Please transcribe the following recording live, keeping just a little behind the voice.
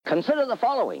Consider the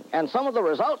following, and some of the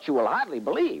results you will hardly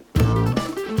believe.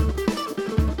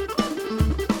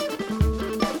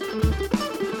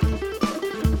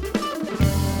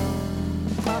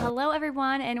 Hello,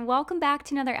 everyone, and welcome back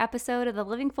to another episode of the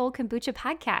Living Full Kombucha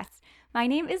podcast. My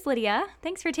name is Lydia.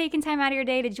 Thanks for taking time out of your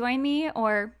day to join me,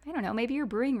 or I don't know, maybe you're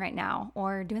brewing right now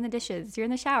or doing the dishes, you're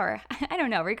in the shower. I don't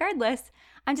know. Regardless,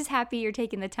 I'm just happy you're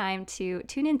taking the time to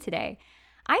tune in today.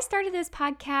 I started this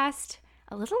podcast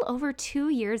a little over 2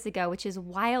 years ago, which is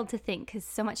wild to think because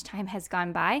so much time has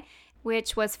gone by,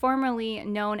 which was formerly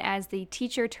known as the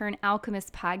Teacher Turned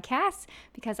Alchemist podcast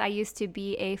because I used to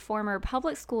be a former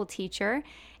public school teacher.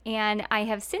 And I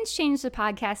have since changed the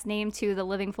podcast name to the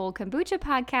Living Full Kombucha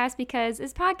podcast because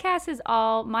this podcast is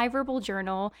all my verbal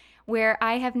journal where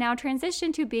I have now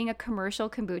transitioned to being a commercial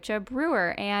kombucha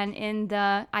brewer. And in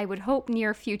the, I would hope,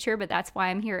 near future, but that's why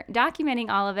I'm here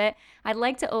documenting all of it, I'd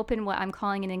like to open what I'm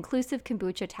calling an inclusive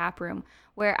kombucha tap room,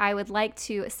 where I would like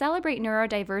to celebrate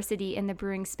neurodiversity in the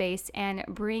brewing space and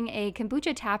bring a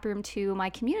kombucha tap room to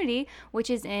my community, which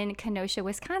is in Kenosha,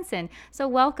 Wisconsin. So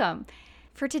welcome.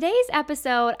 For today's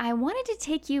episode, I wanted to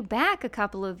take you back a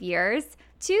couple of years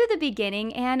to the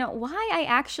beginning and why I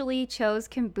actually chose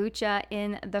kombucha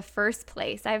in the first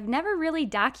place. I've never really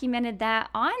documented that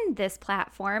on this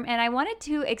platform, and I wanted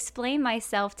to explain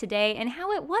myself today and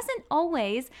how it wasn't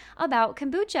always about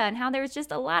kombucha and how there was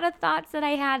just a lot of thoughts that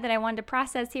I had that I wanted to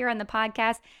process here on the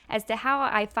podcast as to how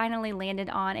I finally landed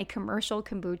on a commercial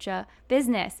kombucha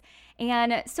business.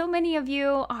 And so many of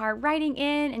you are writing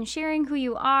in and sharing who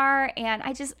you are, and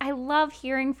I love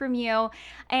hearing from you.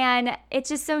 And it's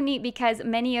just so neat because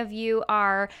many of you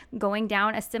are going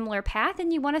down a similar path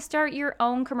and you want to start your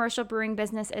own commercial brewing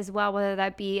business as well, whether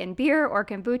that be in beer or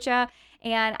kombucha.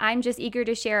 And I'm just eager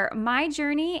to share my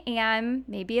journey and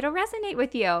maybe it'll resonate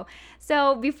with you.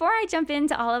 So before I jump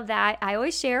into all of that, I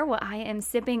always share what I am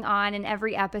sipping on in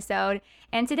every episode.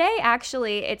 And today,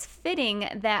 actually, it's fitting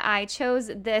that I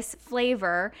chose this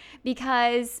flavor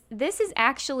because this is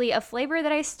actually a flavor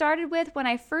that I started with when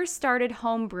I first started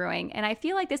home brewing. And I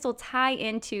feel like this will tie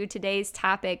into today's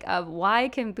topic of why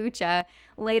kombucha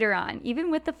later on, even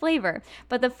with the flavor.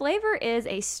 But the flavor is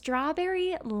a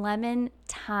strawberry lemon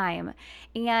thyme.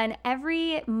 And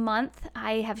every month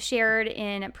I have shared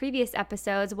in previous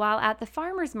episodes while at the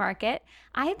farmer's market,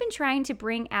 I have been trying to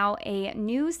bring out a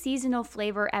new seasonal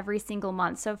flavor every single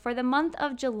month. So for the month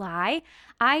of July,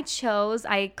 I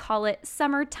call it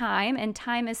summertime, and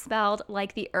thyme is spelled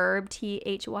like the herb,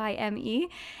 Thyme,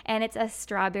 and it's a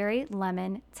strawberry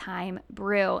lemon thyme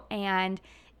brew. And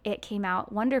it came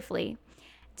out wonderfully.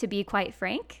 To be quite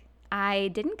frank, I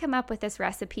didn't come up with this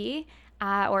recipe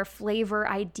or flavor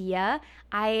idea.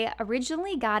 I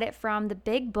originally got it from The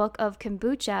Big Book of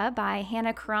Kombucha by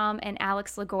Hannah Crum and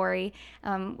Alex Liguori,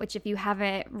 which if you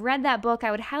haven't read that book, I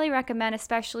would highly recommend,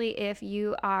 especially if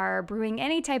you are brewing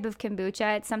any type of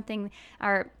kombucha. It's something,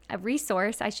 or a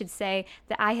resource, I should say,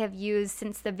 that I have used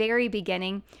since the very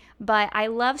beginning. But I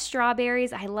love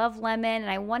strawberries, I love lemon, and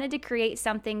I wanted to create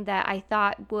something that I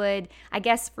thought would, I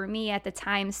guess for me at the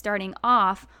time starting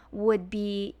off, would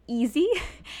be easy.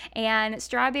 And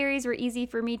strawberries were easy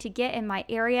for me to get in my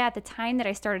area at the time that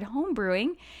I started home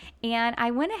brewing. And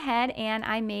I went ahead and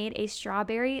I made a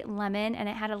strawberry lemon, and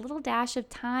it had a little dash of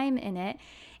thyme in it.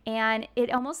 And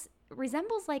it almost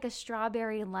resembles like a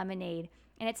strawberry lemonade.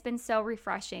 And it's been so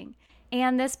refreshing.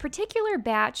 And this particular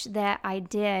batch that I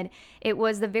did, it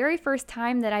was the very first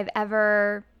time that I've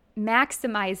ever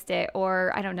maximized it,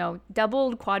 or I don't know,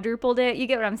 doubled, quadrupled it. You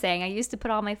get what I'm saying. I used to put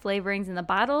all my flavorings in the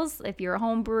bottles. If you're a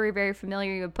home brewer, very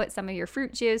familiar, you would put some of your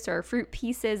fruit juice or fruit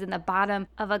pieces in the bottom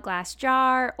of a glass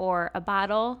jar or a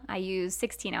bottle. I use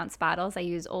 16-ounce bottles. I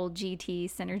use old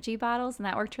GT Synergy bottles, and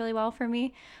that worked really well for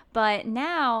me. But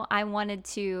now I wanted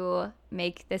to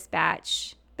make this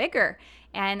batch bigger,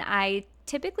 and I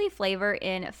typically flavor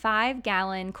in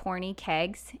 5-gallon corny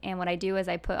kegs. And what I do is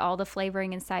I put all the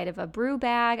flavoring inside of a brew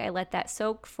bag. I let that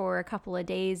soak for a couple of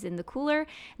days in the cooler,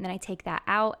 and then I take that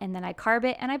out and then I carb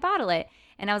it and I bottle it.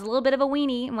 And I was a little bit of a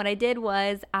weenie. And what I did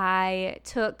was I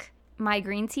took my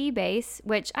green tea base,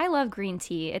 which I love green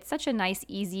tea. It's such a nice,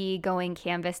 easy going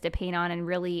canvas to paint on and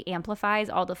really amplifies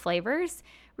all the flavors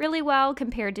really well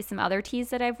compared to some other teas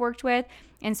that I've worked with.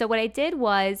 And so what I did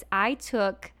was I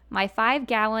took my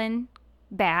 5-gallon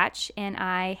batch and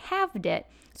I halved it.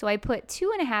 So I put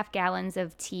 2.5 gallons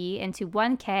of tea into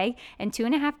one keg and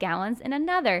 2.5 gallons in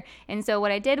another. And so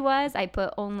what I did was I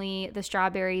put only the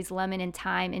strawberries, lemon, and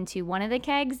thyme into one of the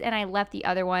kegs, and I left the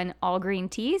other one all green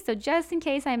tea. So just in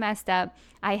case I messed up,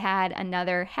 I had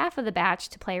another half of the batch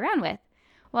to play around with.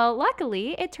 Well,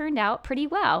 luckily, it turned out pretty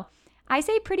well. I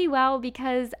say pretty well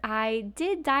because I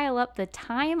did dial up the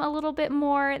time a little bit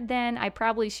more than I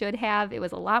probably should have. It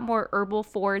was a lot more herbal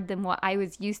forward than what I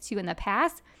was used to in the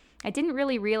past. I didn't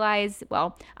really realize,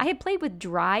 well, I had played with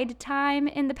dried thyme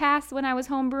in the past when I was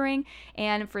homebrewing,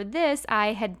 and for this,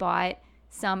 I had bought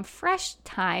some fresh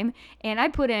thyme, and I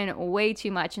put in way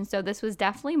too much, and so this was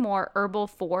definitely more herbal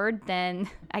forward than,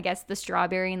 I guess, the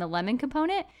strawberry and the lemon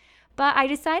component. But I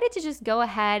decided to just go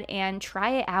ahead and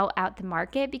try it out at the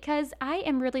market because I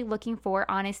am really looking for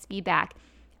honest feedback.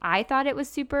 I thought it was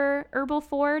super herbal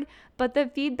forward, but the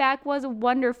feedback was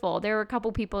wonderful. There were a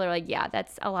couple people that were like, yeah,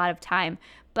 that's a lot of time.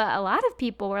 But a lot of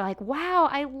people were like, wow,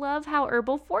 I love how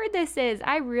herbal forward this is.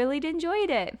 I really enjoyed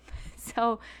it.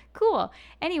 So cool.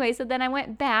 Anyway, so then I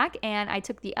went back and I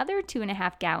took the other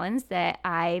 2.5 gallons that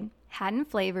I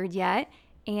hadn't flavored yet,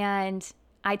 and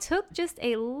I took just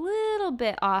a little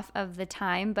bit off of the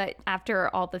time, but after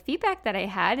all the feedback that I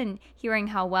had and hearing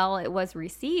how well it was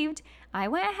received, I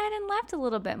went ahead and left a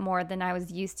little bit more than I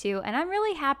was used to, and I'm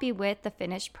really happy with the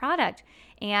finished product.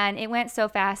 And it went so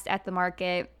fast at the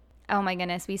market. Oh my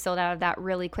goodness, we sold out of that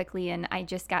really quickly, and I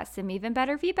just got some even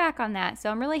better feedback on that.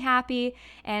 So I'm really happy,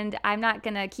 and I'm not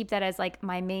going to keep that as like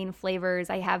my main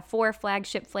flavors. I have 4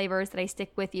 flagship flavors that I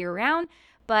stick with year round.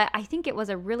 But I think it was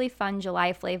a really fun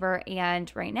July flavor,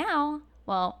 and right now,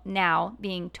 well, now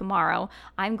being tomorrow,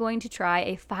 I'm going to try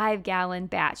a 5-gallon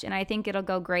batch, and I think it'll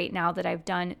go great now that I've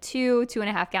done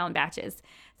 2.5-gallon batches.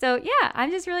 So yeah, I'm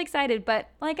just really excited. But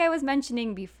like I was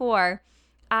mentioning before,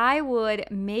 I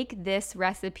would make this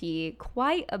recipe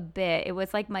quite a bit. It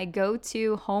was like my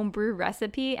go-to homebrew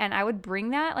recipe, and I would bring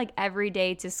that like every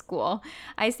day to school.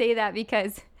 I say that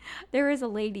because there was a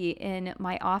lady in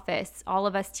my office. All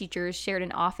of us teachers shared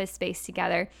an office space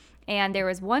together, and there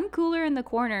was one cooler in the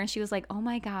corner, and she was like, oh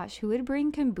my gosh, who would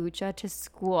bring kombucha to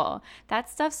school?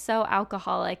 That stuff's so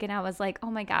alcoholic. And I was like,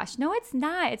 oh my gosh, no, it's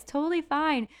not. It's totally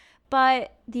fine.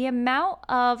 But the amount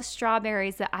of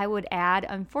strawberries that I would add,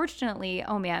 unfortunately,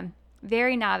 oh man,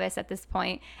 very novice at this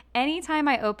point. Anytime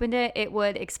I opened it, it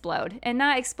would explode. And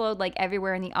not explode like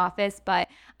everywhere in the office, but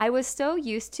I was so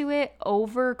used to it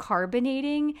over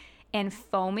carbonating and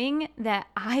foaming that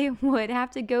I would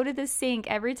have to go to the sink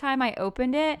every time I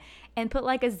opened it and put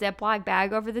like a Ziploc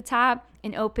bag over the top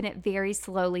and open it very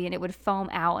slowly, and it would foam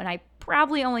out. And I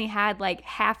probably only had like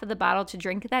half of the bottle to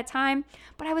drink at that time,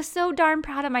 but I was so darn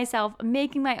proud of myself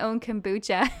making my own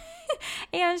kombucha.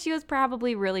 And she was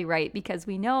probably really right, because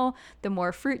we know the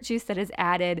more fruit juice that is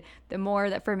added, the more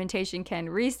that fermentation can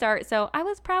restart. So I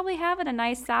was probably having a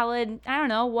nice solid,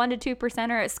 1 to 2%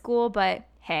 at school, but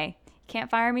hey, can't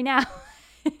fire me now.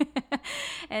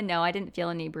 And no, I didn't feel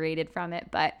inebriated from it,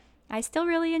 but I still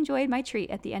really enjoyed my treat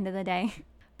at the end of the day.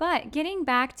 But getting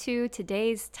back to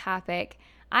today's topic,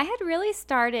 I had really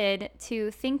started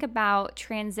to think about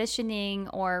transitioning,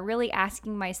 or really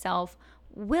asking myself,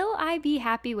 will I be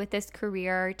happy with this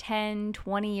career 10,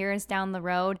 20 years down the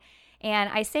road? And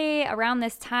I say around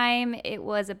this time, it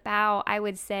was about, I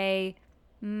would say,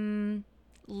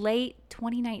 late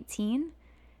 2019,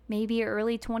 maybe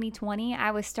early 2020,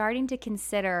 I was starting to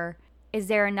consider, is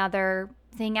there another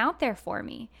thing out there for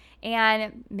me?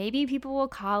 And maybe people will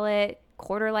call it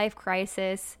quarter life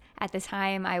crisis. At the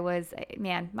time, I was,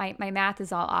 my math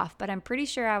is all off, but I'm pretty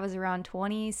sure I was around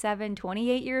 27,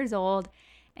 28 years old.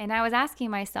 And I was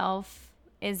asking myself,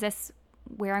 is this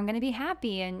where I'm going to be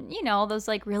happy? And, those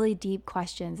like really deep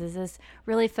questions. Is this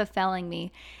really fulfilling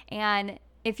me? And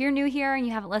if you're new here and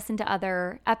you haven't listened to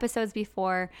other episodes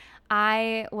before,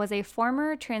 I was a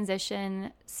former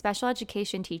transition special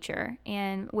education teacher.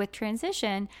 And with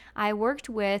transition, I worked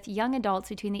with young adults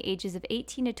between the ages of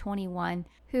 18 to 21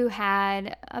 who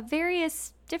had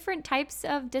various different types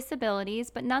of disabilities.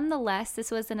 But nonetheless,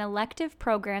 this was an elective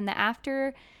program that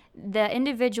after the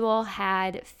individual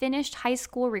had finished high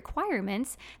school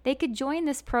requirements, they could join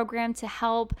this program to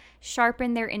help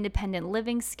sharpen their independent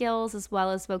living skills as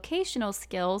well as vocational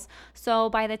skills. So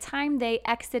by the time they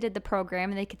exited the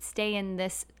program and they could stay in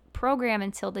this program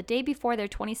until the day before their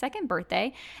 22nd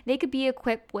birthday, they could be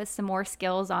equipped with some more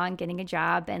skills on getting a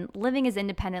job and living as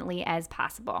independently as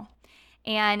possible.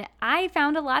 And I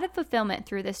found a lot of fulfillment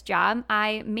through this job.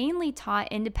 I mainly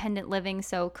taught independent living,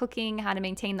 so cooking, how to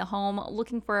maintain the home,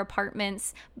 looking for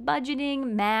apartments,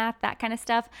 budgeting, math, that kind of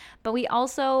stuff. But we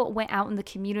also went out in the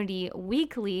community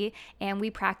weekly and we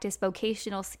practiced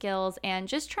vocational skills and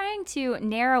just trying to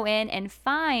narrow in and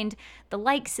find the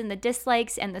likes and the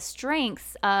dislikes and the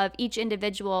strengths of each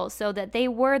individual so that they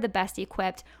were the best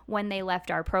equipped when they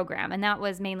left our program. And that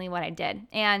was mainly what I did.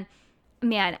 And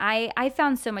man, I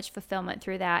found so much fulfillment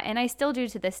through that, and I still do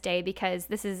to this day, because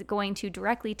this is going to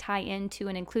directly tie into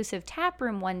an inclusive tap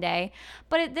room one day.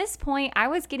 But at this point, I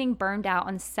was getting burned out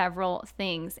on several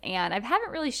things, and I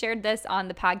haven't really shared this on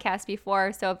the podcast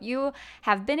before. So if you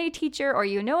have been a teacher or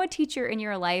you know a teacher in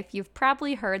your life, you've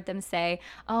probably heard them say,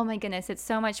 "Oh my goodness, it's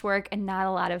so much work and not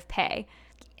a lot of pay."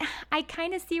 I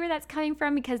kind of see where that's coming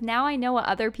from, because now I know what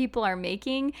other people are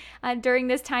making during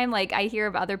this time. Like, I hear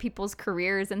of other people's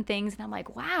careers and things, and I'm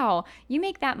like, wow, you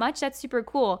make that much? That's super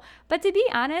cool. But to be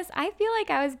honest, I feel like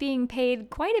I was being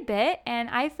paid quite a bit, and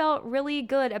I felt really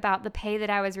good about the pay that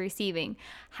I was receiving.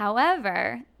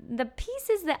 However, the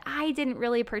pieces that I didn't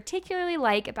really particularly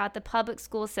like about the public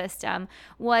school system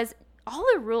was all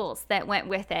the rules that went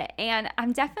with it. And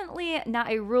I'm definitely not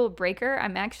a rule breaker.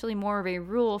 I'm actually more of a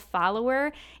rule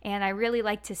follower, and I really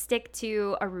like to stick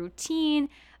to a routine.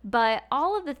 But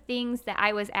all of the things that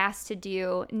I was asked to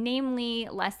do, namely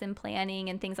lesson planning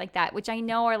and things like that, which I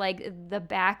know are like the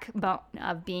backbone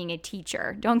of being a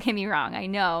teacher. Don't get me wrong, I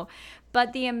know.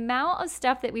 But the amount of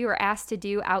stuff that we were asked to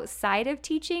do outside of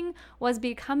teaching was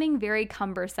becoming very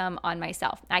cumbersome on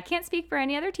myself. I can't speak for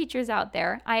any other teachers out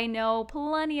there. I know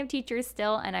plenty of teachers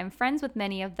still, and I'm friends with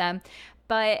many of them.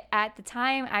 But at the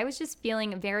time, I was just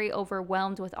feeling very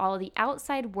overwhelmed with all of the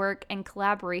outside work and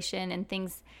collaboration and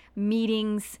things,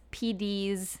 meetings,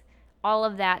 PDs, all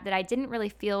of that I didn't really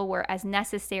feel were as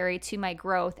necessary to my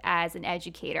growth as an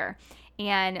educator.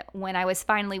 And when I was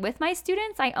finally with my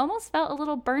students, I almost felt a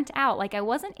little burnt out. Like, I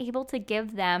wasn't able to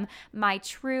give them my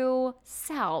true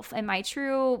self and my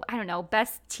true,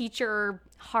 best teacher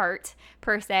heart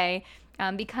per se,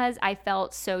 because I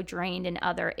felt so drained in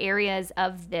other areas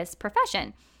of this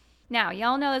profession. Now,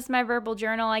 y'all know this is my verbal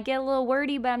journal. I get a little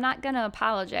wordy, but I'm not going to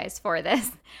apologize for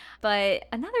this. But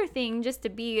another thing, just to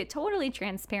be totally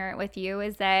transparent with you,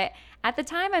 is that at the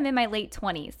time I'm in my late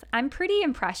 20s. I'm pretty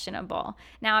impressionable.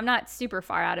 Now, I'm not super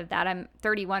far out of that. I'm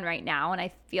 31 right now, and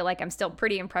I feel like I'm still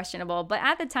pretty impressionable. But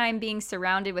at the time, being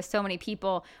surrounded with so many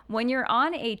people, when you're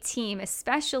on a team,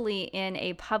 especially in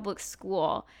a public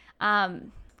school,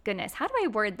 goodness, how do I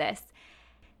word this?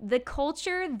 The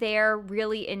culture there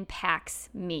really impacts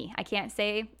me. I can't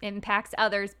say impacts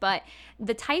others, but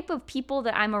the type of people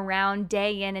that I'm around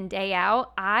day in and day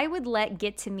out, I would let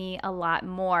get to me a lot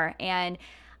more. And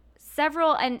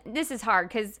this is hard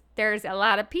because there's a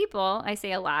lot of people. I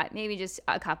say a lot, maybe just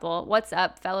a couple. What's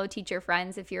up, fellow teacher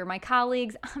friends? If you're my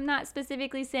colleagues, I'm not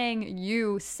specifically saying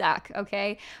you suck,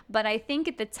 okay? But I think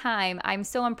at the time, I'm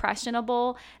so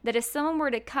impressionable that if someone were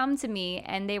to come to me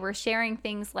and they were sharing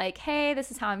things like, hey,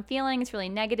 this is how I'm feeling, it's really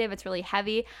negative, it's really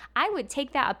heavy, I would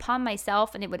take that upon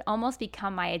myself, and it would almost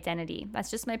become my identity.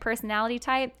 That's just my personality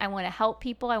type. I want to help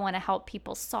people. I want to help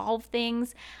people solve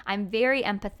things. I'm very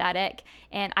empathetic,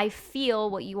 and I feel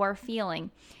what you are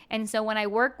feeling. And so when I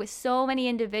work with so many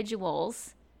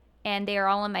individuals, and they are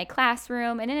all in my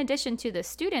classroom, and in addition to the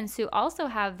students who also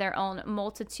have their own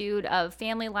multitude of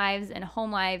family lives and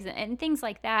home lives and things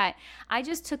like that, I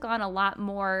just took on a lot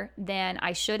more than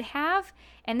I should have.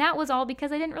 And that was all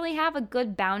because I didn't really have a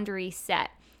good boundary set.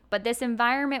 But this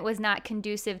environment was not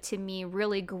conducive to me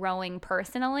really growing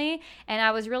personally, and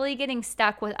I was really getting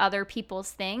stuck with other people's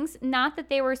things. Not that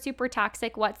they were super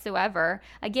toxic whatsoever.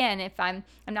 Again, if I'm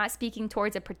not speaking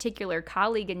towards a particular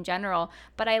colleague in general,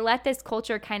 but I let this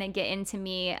culture kind of get into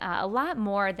me a lot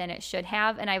more than it should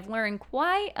have, and I've learned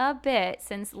quite a bit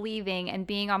since leaving and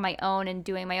being on my own and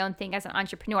doing my own thing as an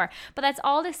entrepreneur. But that's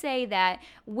all to say that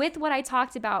with what I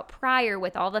talked about prior,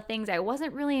 with all the things I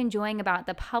wasn't really enjoying about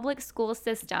the public school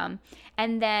system,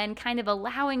 and then kind of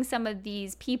allowing some of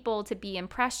these people to be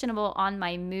impressionable on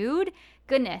my mood,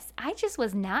 goodness, I just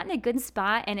was not in a good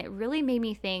spot, and it really made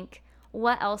me think,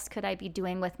 what else could I be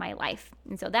doing with my life?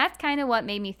 And so that's kind of what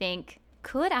made me think,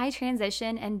 could I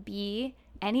transition and be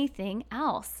anything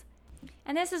else?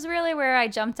 And this is really where I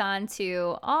jumped on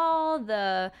to all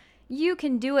the You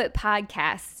Can Do It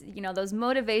podcasts, those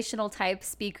motivational type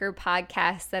speaker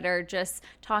podcasts that are just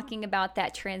talking about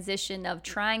that transition of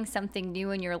trying something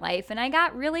new in your life. And I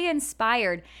got really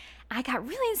inspired. And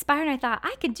I thought,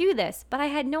 I could do this, but I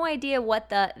had no idea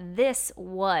what this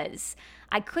was.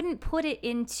 I couldn't put it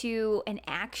into an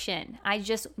action. I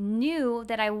just knew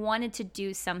that I wanted to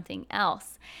do something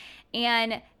else.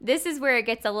 And this is where it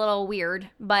gets a little weird,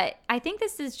 but I think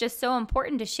this is just so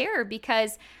important to share,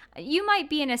 because you might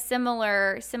be in a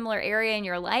similar area in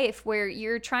your life where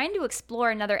you're trying to explore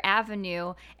another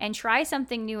avenue and try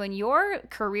something new in your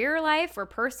career life or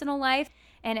personal life.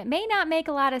 And it may not make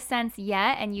a lot of sense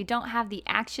yet, and you don't have the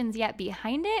actions yet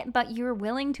behind it, but you're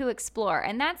willing to explore.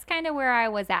 And that's kind of where I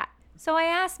was at. So I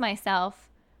asked myself,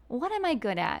 what am I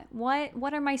good at?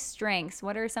 What are my strengths?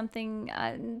 What are things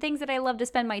that I love to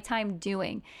spend my time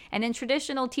doing? And in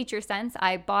traditional teacher sense,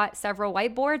 I bought several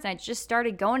whiteboards and I just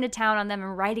started going to town on them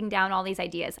and writing down all these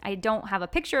ideas. I don't have a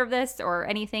picture of this or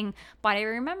anything, but I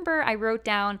remember I wrote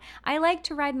down, I like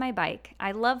to ride my bike.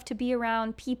 I love to be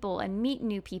around people and meet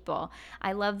new people.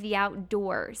 I love the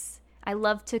outdoors. I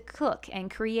love to cook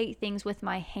and create things with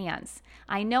my hands.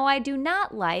 I know I do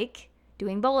not like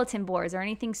doing bulletin boards or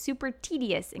anything super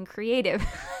tedious and creative.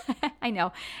 I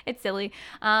know, it's silly.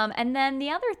 And then the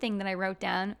other thing that I wrote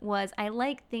down was I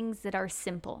like things that are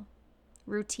simple,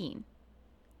 routine,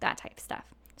 that type of stuff.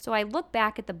 So I looked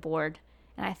back at the board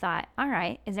and I thought, all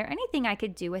right, is there anything I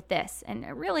could do with this? And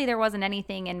really there wasn't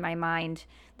anything in my mind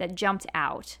that jumped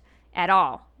out at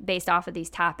all based off of these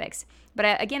topics.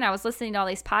 But again, I was listening to all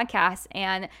these podcasts,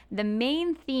 and the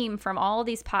main theme from all of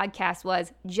these podcasts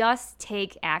was just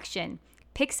take action.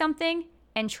 Pick something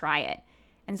and try it.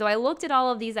 And so I looked at all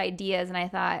of these ideas and I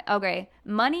thought, okay,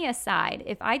 money aside,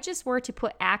 if I just were to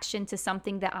put action to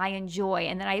something that I enjoy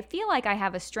and that I feel like I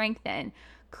have a strength in,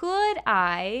 could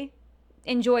I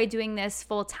enjoy doing this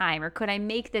full time, or could I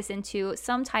make this into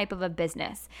some type of a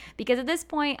business? Because at this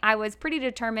point I was pretty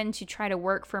determined to try to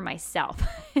work for myself,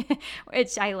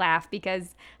 which I laugh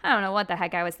because I don't know what the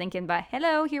heck I was thinking, but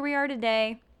hello, here we are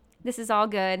today. This is all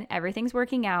good. Everything's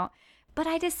working out. But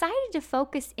I decided to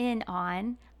focus in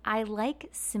on I like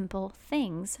simple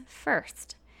things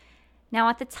first. Now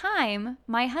at the time,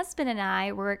 my husband and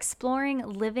I were exploring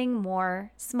living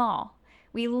more small.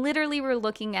 We literally were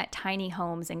looking at tiny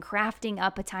homes and crafting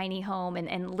up a tiny home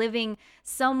and living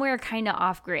somewhere kind of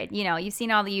off grid. You know, you've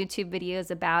seen all the YouTube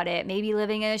videos about it, maybe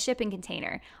living in a shipping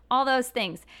container, all those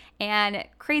things. And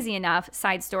crazy enough,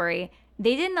 side story,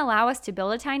 they didn't allow us to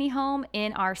build a tiny home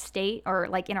in our state or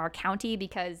like in our county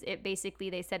because it basically,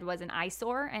 they said, was an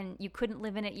eyesore and you couldn't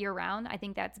live in it year round. I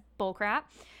think that's bullcrap.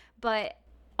 But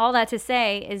all that to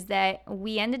say is that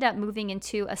we ended up moving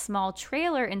into a small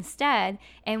trailer instead,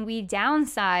 and we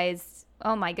downsized,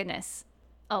 oh my goodness,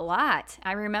 a lot.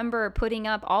 I remember putting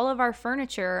up all of our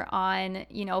furniture on,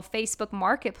 Facebook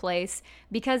Marketplace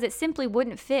because it simply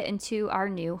wouldn't fit into our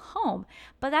new home.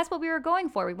 But that's what we were going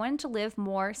for. We wanted to live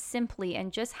more simply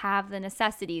and just have the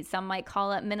necessities. Some might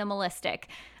call it minimalistic.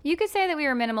 You could say that we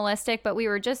were minimalistic, but we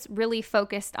were just really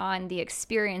focused on the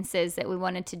experiences that we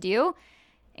wanted to do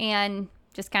and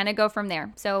just kind of go from there.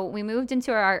 So we moved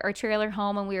into our trailer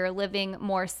home and we were living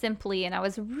more simply, and I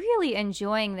was really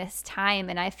enjoying this time,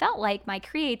 and I felt like my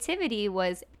creativity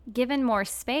was given more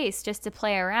space just to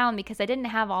play around because I didn't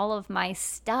have all of my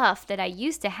stuff that I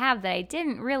used to have that I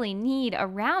didn't really need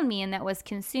around me and that was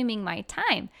consuming my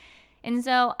time. And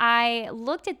so I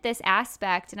looked at this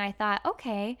aspect and I thought,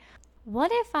 okay,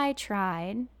 what if I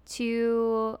tried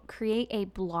to create a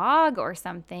blog or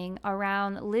something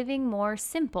around living more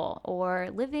simple or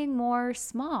living more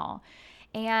small?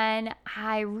 And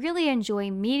I really enjoy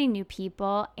meeting new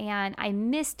people, and I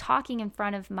miss talking in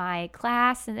front of my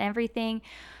class and everything.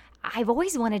 I've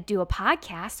always wanted to do a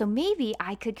podcast, so maybe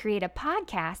I could create a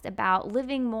podcast about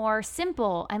living more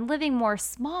simple and living more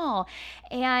small.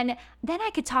 And then I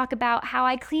could talk about how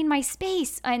I clean my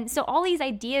space. And so all these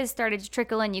ideas started to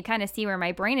trickle in. You kind of see where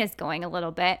my brain is going a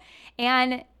little bit.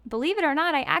 And believe it or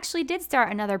not, I actually did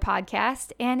start another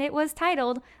podcast, and it was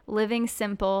titled Living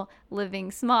Simple,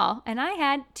 Living Small. And I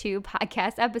had 2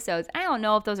 podcast episodes. I don't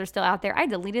know if those are still out there. I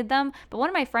deleted them, but one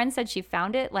of my friends said she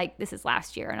found it, like this is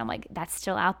last year. And I'm like, that's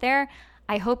still out there.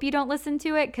 I hope you don't listen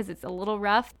to it because it's a little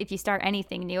rough. If you start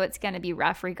anything new, it's going to be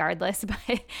rough regardless.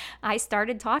 But I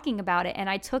started talking about it and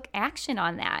I took action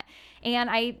on that. And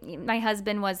my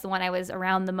husband was the one I was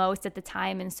around the most at the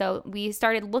time. And so we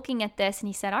started looking at this and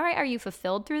he said, all right, are you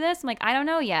fulfilled through this? I'm like, I don't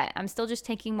know yet. I'm still just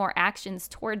taking more actions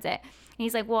towards it. And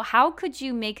he's like, well, how could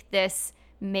you make this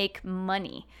make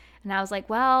money? And I was like,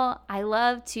 well, I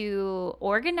love to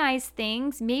organize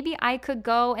things. Maybe I could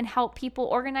go and help people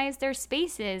organize their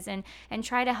spaces and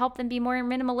try to help them be more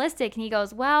minimalistic. And he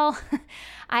goes, well,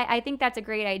 I think that's a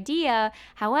great idea.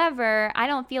 However, I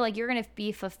don't feel like you're going to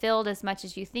be fulfilled as much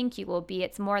as you think you will be.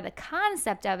 It's more the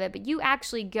concept of it, but you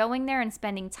actually going there and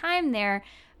spending time there,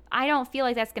 I don't feel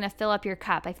like that's going to fill up your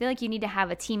cup. I feel like you need to have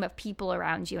a team of people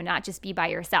around you and not just be by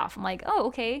yourself. I'm like, oh,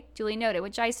 okay, duly noted,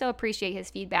 which I so appreciate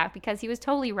his feedback because he was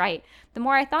totally right. The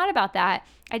more I thought about that,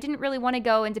 I didn't really want to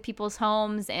go into people's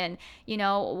homes and,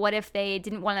 what if they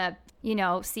didn't want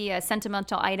to, see a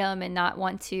sentimental item and not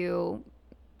want to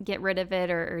get rid of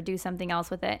it or do something else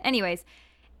with it. Anyways,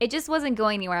 it just wasn't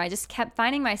going anywhere. I just kept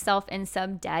finding myself in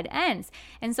some dead ends.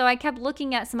 And so I kept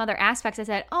looking at some other aspects. I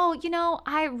said, oh,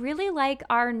 I really like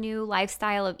our new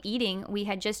lifestyle of eating. We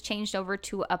had just changed over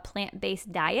to a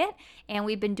plant-based diet, and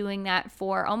we've been doing that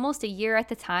for almost a year at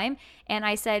the time. And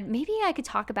I said, maybe I could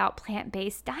talk about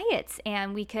plant-based diets,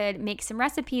 and we could make some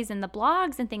recipes in the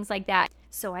blogs and things like that.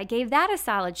 So I gave that a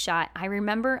solid shot. I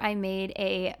remember I made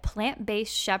a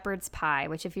plant-based shepherd's pie,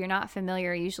 which if you're not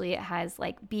familiar, usually it has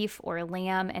like beef or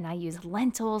lamb, and I use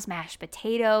lentils, mashed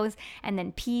potatoes, and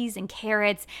then peas and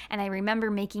carrots. And I remember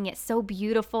making it so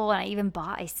beautiful, and I even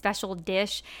bought a special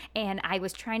dish, and I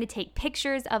was trying to take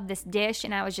pictures of this dish,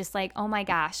 and I was just like, oh my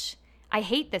gosh, I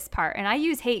hate this part. And I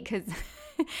use hate because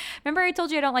remember I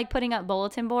told you I don't like putting up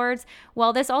bulletin boards?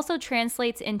 Well, this also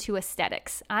translates into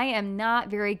aesthetics. I am not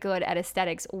very good at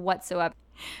aesthetics whatsoever,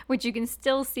 which you can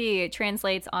still see it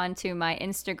translates onto my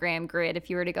Instagram grid if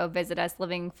you were to go visit us,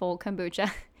 Living Full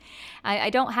Kombucha.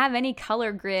 I don't have any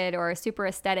color grid or super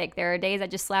aesthetic. There are days I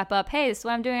just slap up, hey, this is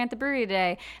what I'm doing at the brewery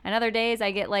today. And other days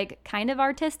I get like kind of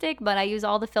artistic, but I use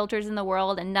all the filters in the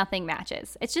world and nothing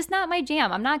matches. It's just not my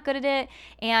jam. I'm not good at it,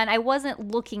 and I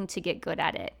wasn't looking to get good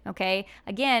at it, okay?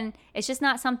 Again, it's just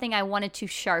not something I wanted to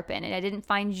sharpen, and I didn't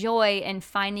find joy in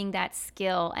finding that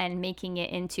skill and making it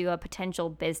into a potential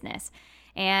business.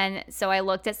 And so I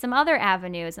looked at some other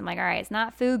avenues. I'm like, all right, it's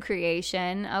not food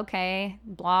creation. Okay,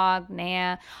 blog,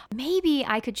 nah. Maybe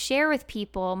I could share with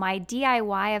people my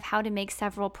DIY of how to make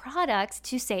several products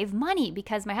to save money,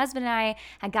 because my husband and I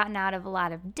had gotten out of a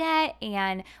lot of debt,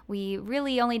 and we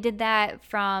really only did that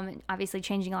from obviously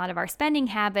changing a lot of our spending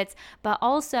habits, but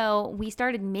also we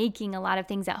started making a lot of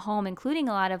things at home, including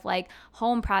a lot of like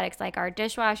home products like our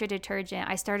dishwasher detergent.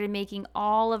 I started making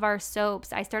all of our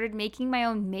soaps. I started making my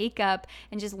own makeup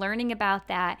and just learning about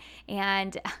that.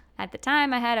 And at the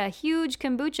time, I had a huge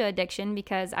kombucha addiction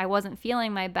because I wasn't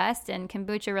feeling my best, and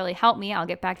kombucha really helped me. I'll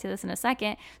get back to this in a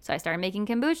second. So I started making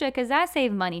kombucha because that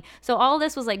saved money. So all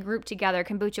this was like grouped together.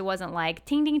 Kombucha wasn't like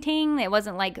ting, ting, ting. It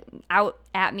wasn't like out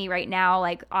at me right now,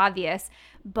 like obvious.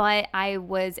 But I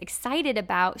was excited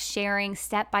about sharing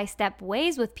step-by-step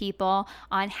ways with people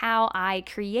on how I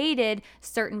created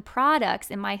certain products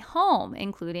in my home,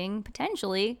 including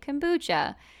potentially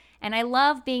kombucha. And I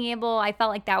love being able, I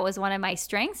felt like that was one of my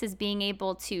strengths, is being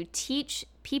able to teach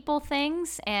people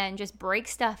things and just break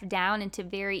stuff down into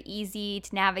very easy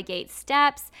to navigate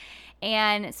steps.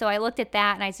 And so I looked at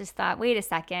that and I just thought, wait a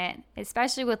second,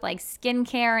 especially with like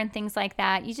skincare and things like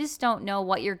that, you just don't know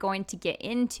what you're going to get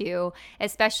into,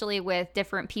 especially with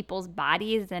different people's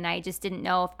bodies. And I just didn't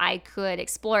know if I could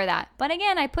explore that. But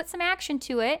again, I put some action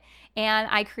to it, and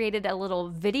I created a little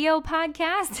video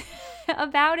podcast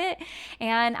about it.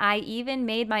 And I even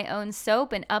made my own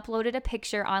soap and uploaded a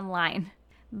picture online.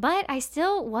 But I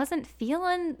still wasn't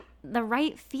feeling the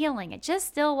right feeling. It just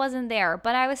still wasn't there.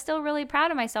 But I was still really proud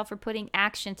of myself for putting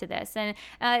action to this. And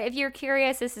if you're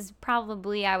curious, this is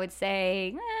probably, I would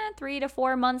say, 3 to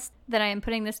 4 months that I am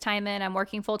putting this time in. I'm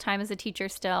working full time as a teacher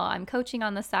still. I'm coaching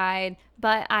on the side.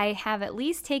 But I have at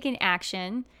least taken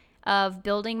action of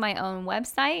building my own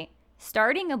website,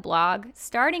 starting a blog,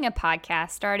 starting a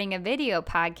podcast, starting a video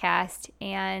podcast.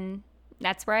 And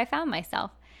that's where I found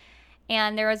myself.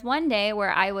 And there was one day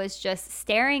where I was just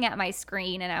staring at my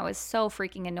screen, and I was so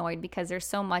freaking annoyed because there's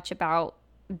so much about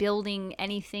building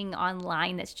anything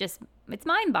online that's just, it's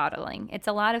mind-boggling. It's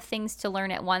a lot of things to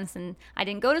learn at once, and I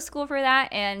didn't go to school for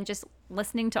that, and just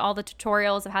listening to all the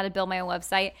tutorials of how to build my own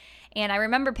website. And I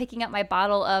remember picking up my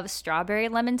bottle of strawberry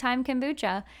lemon thyme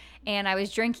kombucha, and I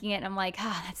was drinking it, and I'm like,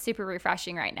 that's super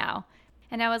refreshing right now.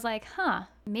 And I was like,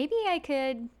 maybe I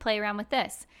could play around with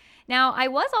this. Now, I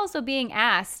was also being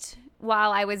asked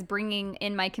while I was bringing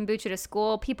in my kombucha to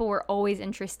school, people were always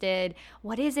interested.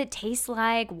 What does it taste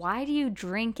like? Why do you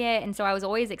drink it? And so I was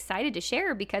always excited to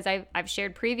share, because I've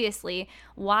shared previously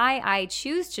why I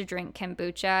choose to drink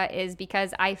kombucha is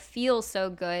because I feel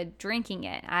so good drinking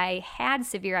it. I had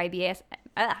severe IBS,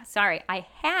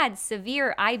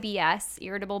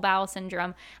 irritable bowel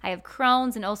syndrome. I have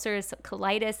Crohn's and ulcerative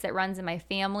colitis that runs in my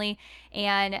family.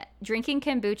 And drinking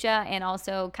kombucha and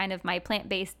also kind of my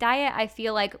plant-based diet, I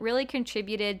feel like really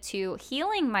contributed to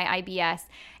healing my IBS.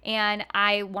 And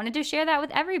I wanted to share that with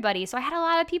everybody. So I had a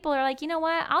lot of people who are like, you know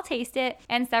what, I'll taste it.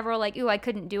 And several like, ooh, I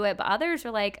couldn't do it. But others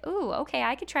were like, ooh, okay,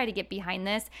 I could try to get behind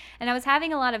this. And I was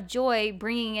having a lot of joy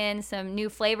bringing in some new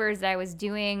flavors that I was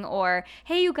doing, or,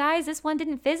 hey, you guys, this one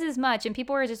didn't fizz as much. And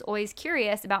people were just always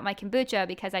curious about my kombucha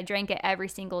because I drank it every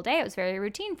single day. It was very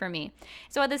routine for me.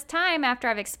 So at this time, after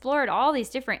I've explored all these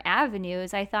different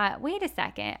avenues, I thought, wait a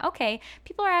second, okay,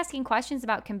 people are asking questions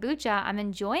about kombucha. I'm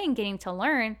enjoying getting to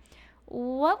learn.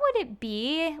 what would it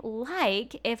be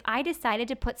like if I decided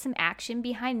to put some action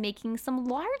behind making some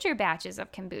larger batches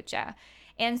of kombucha?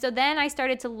 And so then I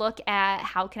started to look at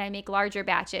how can I make larger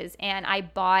batches, and I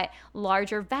bought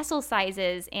larger vessel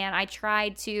sizes, and I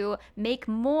tried to make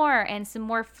more and some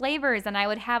more flavors, and I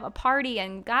would have a party,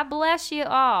 and God bless you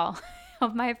all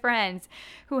of my friends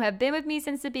who have been with me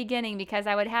since the beginning, because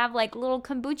I would have like little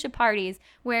kombucha parties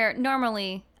where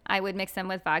normally I would mix them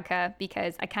with vodka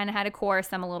because I kind of had to coerce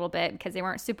them a little bit because they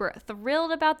weren't super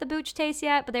thrilled about the booch taste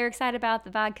yet, but they were excited about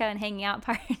the vodka and hanging out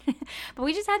part. But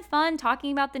we just had fun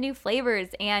talking about the new flavors,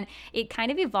 and it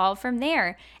kind of evolved from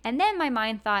there. And then my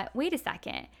mind thought, wait a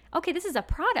second. Okay, this is a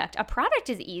product. A product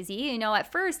is easy. You know, at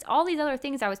first, all these other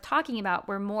things I was talking about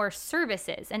were more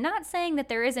services, and not saying that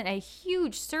there isn't a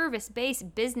huge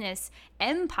service-based business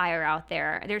empire out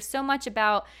there. There's so much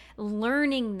about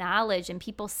learning knowledge and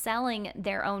people selling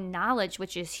their own knowledge,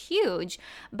 which is huge.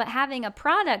 But having a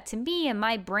product, to me and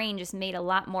my brain, just made a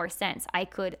lot more sense. I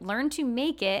could learn to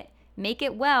make it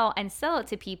well, and sell it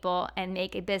to people and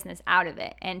make a business out of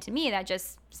it. And to me, that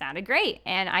just sounded great.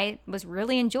 And I was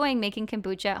really enjoying making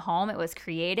kombucha at home. It was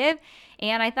creative.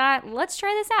 And I thought, let's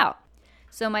try this out.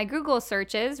 So my Google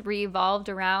searches revolved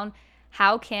around,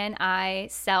 how can I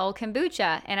sell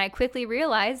kombucha? And I quickly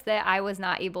realized that I was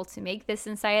not able to make this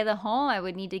inside of the home. I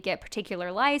would need to get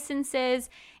particular licenses,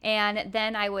 and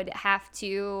then I would have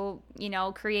to,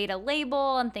 create a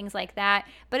label and things like that.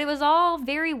 But it was all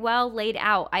very well laid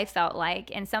out, I felt like,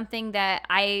 and something that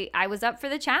I was up for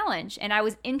the challenge, and I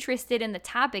was interested in the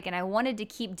topic, and I wanted to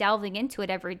keep delving into it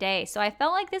every day. So I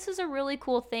felt like this was a really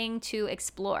cool thing to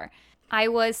explore. I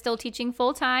was still teaching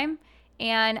full time,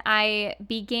 and I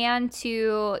began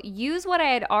to use what I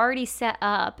had already set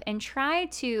up and try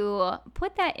to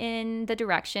put that in the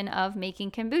direction of making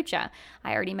kombucha.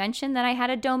 I already mentioned that I had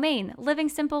a domain, Living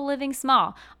Simple, Living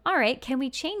Small. All right, can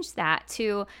we change that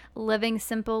to Living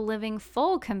Simple, Living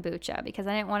Full Kombucha? Because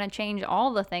I didn't want to change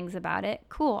all the things about it.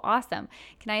 Cool, awesome.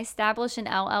 Can I establish an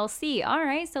LLC? All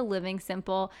right, so Living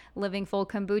Simple, Living Full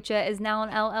Kombucha is now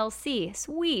an LLC.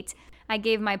 Sweet. I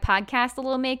gave my podcast a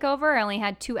little makeover. I only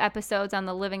had 2 episodes on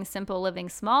the Living Simple, Living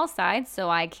Small side, so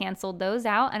I canceled those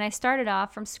out, and I started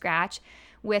off from scratch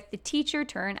with the Teacher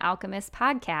Turn Alchemist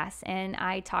podcast. And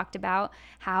I talked about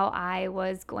how I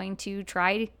was going to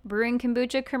try brewing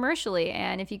kombucha commercially.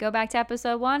 And if you go back to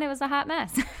episode 1, it was a hot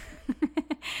mess.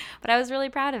 But I was really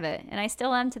proud of it, and I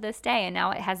still am to this day. And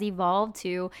now it has evolved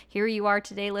to here you are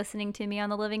today listening to me on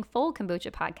the Living Full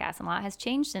Kombucha podcast. And a lot has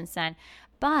changed since then.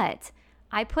 But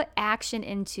I put action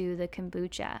into the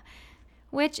kombucha,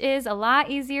 which is a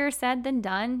lot easier said than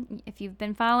done. If you've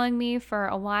been following me for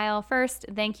a while, first,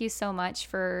 thank you so much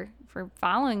for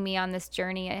following me on this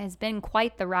journey. It has been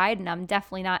quite the ride, and I'm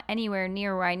definitely not anywhere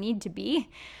near where I need to be.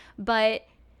 But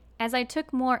as I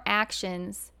took more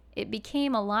actions, it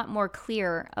became a lot more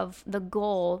clear of the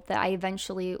goal that I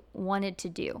eventually wanted to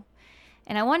do.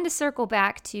 And I wanted to circle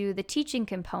back to the teaching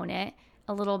component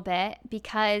a little bit,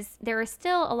 because there are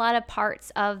still a lot of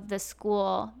parts of the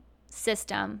school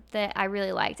system that I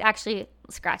really liked. Actually,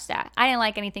 scratch that. I didn't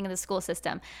like anything in the school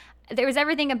system. There was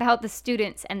everything about the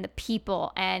students and the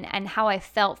people and how I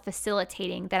felt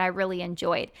facilitating that I really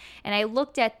enjoyed. And I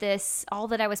looked at this, all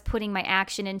that I was putting my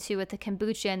action into with the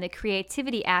kombucha and the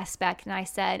creativity aspect, and I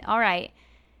said, all right,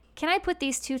 can I put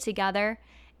these two together?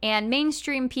 And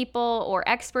mainstream people or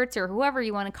experts or whoever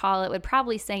you want to call it would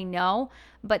probably say no.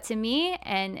 But to me,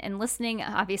 and listening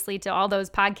obviously to all those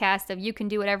podcasts of you can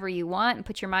do whatever you want and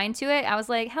put your mind to it, I was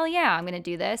like, hell yeah, I'm going to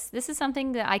do this. This is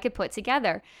something that I could put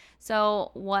together.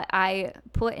 So what I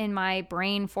put in my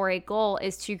brain for a goal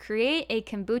is to create a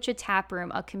kombucha tap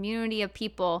room, a community of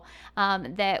people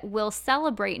that will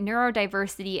celebrate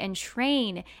neurodiversity and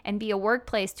train and be a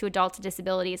workplace to adults with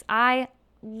disabilities. I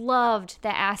loved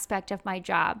the aspect of my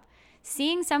job.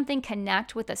 Seeing something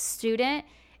connect with a student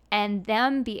and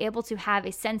them be able to have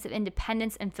a sense of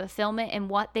independence and fulfillment in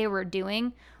what they were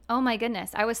doing. Oh my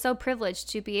goodness, I was so privileged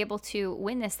to be able to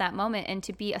witness that moment and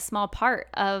to be a small part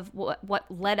of what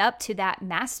led up to that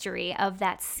mastery of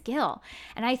that skill.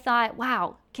 And I thought,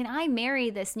 wow, can I marry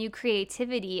this new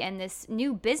creativity and this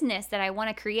new business that I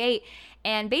want to create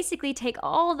and basically take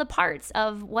all the parts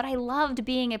of what I loved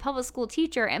being a public school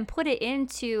teacher and put it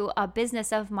into a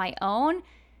business of my own?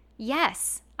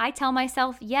 yes. I tell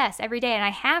myself yes every day, and I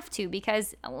have to,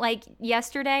 because like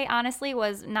yesterday, honestly,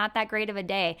 was not that great of a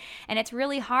day. And it's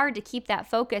really hard to keep that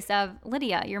focus of,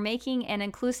 Lydia, you're making an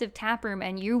inclusive tap room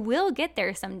and you will get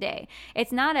there someday.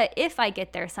 It's not a if I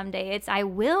get there someday, it's I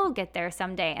will get there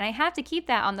someday. And I have to keep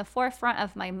that on the forefront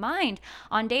of my mind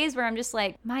on days where I'm just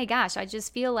like, my gosh, I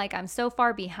just feel like I'm so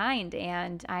far behind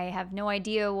and I have no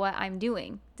idea what I'm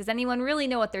doing. Does anyone really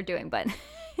know what they're doing? But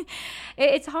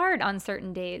it's hard on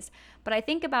certain days. But I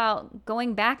think about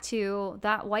going back to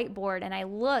that whiteboard and I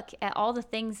look at all the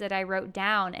things that I wrote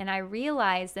down and I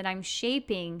realize that I'm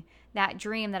shaping that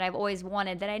dream that I've always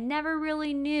wanted that I never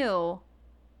really knew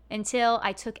until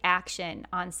I took action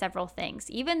on several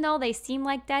things. Even though they seem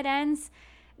like dead ends,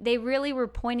 they really were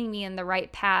pointing me in the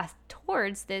right path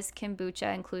towards this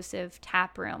kombucha inclusive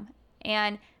tap room.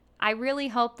 And I really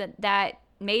hope that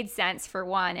made sense, for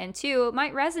one, and two, it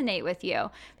might resonate with you,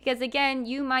 because again,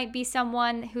 you might be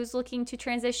someone who's looking to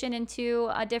transition into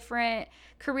a different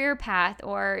career path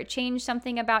or change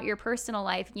something about your personal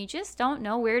life and you just don't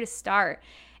know where to start.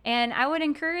 And I would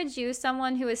encourage you,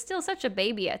 someone who is still such a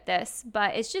baby at this,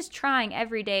 but is just trying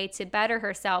every day to better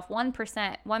herself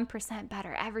 1%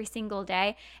 better every single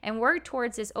day and work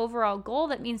towards this overall goal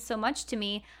that means so much to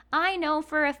me. I know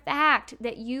for a fact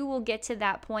that you will get to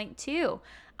that point too.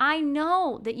 I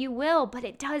know that you will, but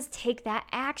it does take that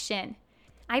action.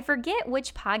 I forget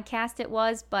which podcast it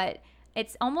was, but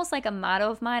it's almost like a motto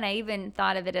of mine. I even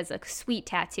thought of it as a sweet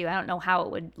tattoo. I don't know how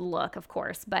it would look, of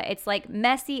course, but it's like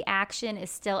messy action is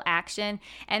still action.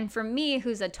 And for me,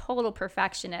 who's a total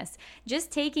perfectionist, just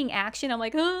taking action, I'm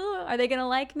like, oh, are they going to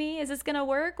like me? Is this going to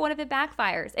work? What if it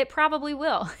backfires? It probably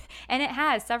will. And it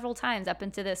has several times up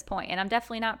until this point. And I'm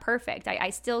definitely not perfect.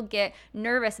 I still get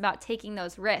nervous about taking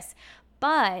those risks.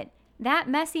 But that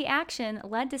messy action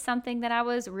led to something that I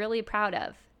was really proud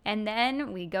of. And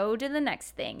then we go to the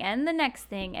next thing and the next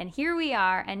thing, and here we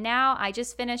are. And now I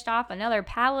just finished off another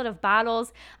pallet of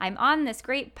bottles. I'm on this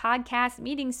great podcast,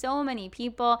 meeting so many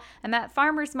people. I'm at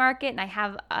farmers market, and I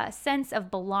have a sense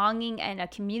of belonging and a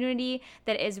community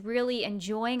that is really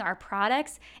enjoying our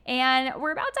products. And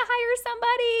we're about to hire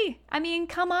somebody. I mean,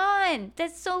 come on,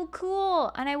 that's so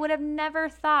cool. And I would have never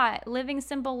thought Living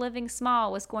Simple, Living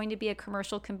Small was going to be a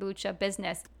commercial kombucha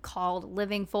business called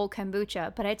Living Full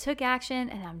Kombucha. But I took action,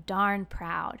 and I'm darn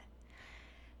proud.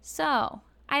 So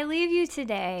I leave you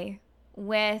today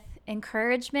with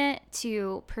encouragement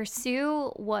to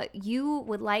pursue what you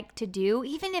would like to do,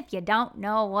 even if you don't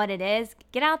know what it is.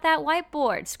 Get out that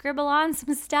whiteboard, scribble on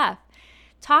some stuff,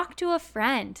 talk to a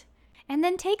friend, and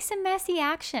then take some messy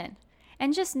action.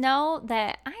 And just know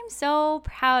that I'm so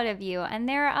proud of you, and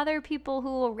there are other people who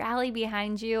will rally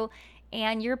behind you,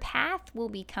 and your path will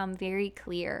become very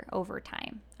clear over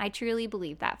time. I truly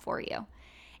believe that for you.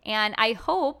 And I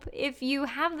hope if you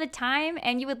have the time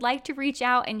and you would like to reach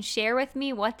out and share with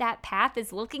me what that path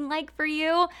is looking like for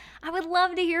you, I would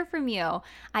love to hear from you.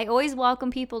 I always welcome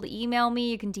people to email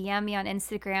me. You can DM me on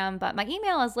Instagram, but my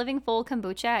email is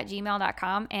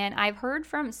livingfullkombucha@gmail.com. And I've heard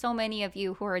from so many of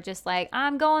you who are just like,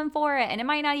 I'm going for it. And it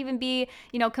might not even be,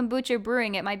 kombucha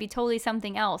brewing. It might be totally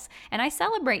something else. And I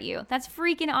celebrate you. That's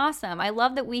freaking awesome. I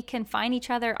love that we can find each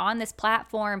other on this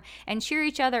platform and cheer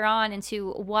each other on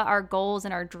into what our goals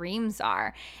and our dreams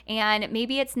are. And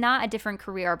maybe it's not a different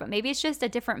career, but maybe it's just a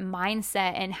different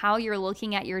mindset and how you're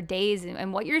looking at your days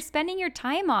and what you're spending your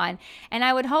time on. And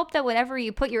I would hope that whatever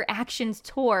you put your actions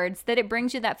towards, that it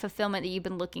brings you that fulfillment that you've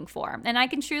been looking for. And I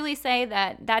can truly say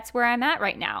that that's where I'm at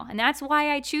right now. And that's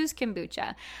why I choose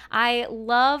kombucha. I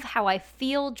love how I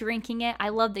feel drinking it. I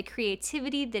love the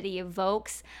creativity that it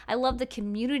evokes. I love the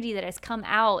community that has come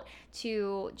out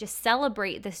to just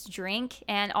celebrate this drink,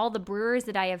 and all the brewers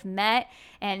that I have met,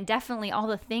 and definitely all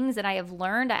the things that I have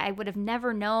learned. I would have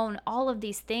never known all of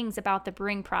these things about the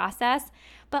brewing process.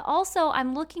 But also,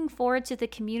 I'm looking forward to the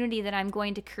community that I'm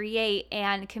going to create,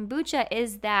 and kombucha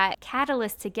is that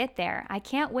catalyst to get there. I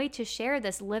can't wait to share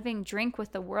this living drink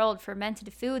with the world,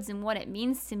 fermented foods, and what it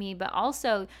means to me, but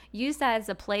also use that as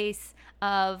a place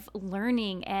of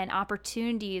learning and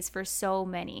opportunities for so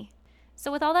many.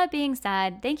 So with all that being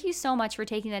said, thank you so much for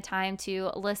taking the time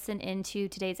to listen into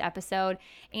today's episode.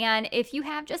 And if you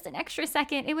have just an extra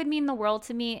second, it would mean the world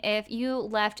to me if you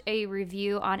left a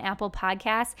review on Apple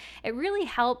Podcasts. It really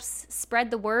helps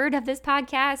spread the word of this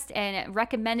podcast and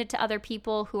recommend it to other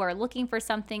people who are looking for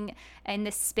something in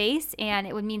this space. And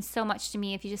it would mean so much to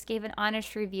me if you just gave an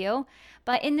honest review.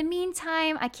 But in the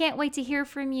meantime, I can't wait to hear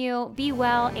from you. Be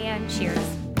well and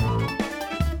cheers.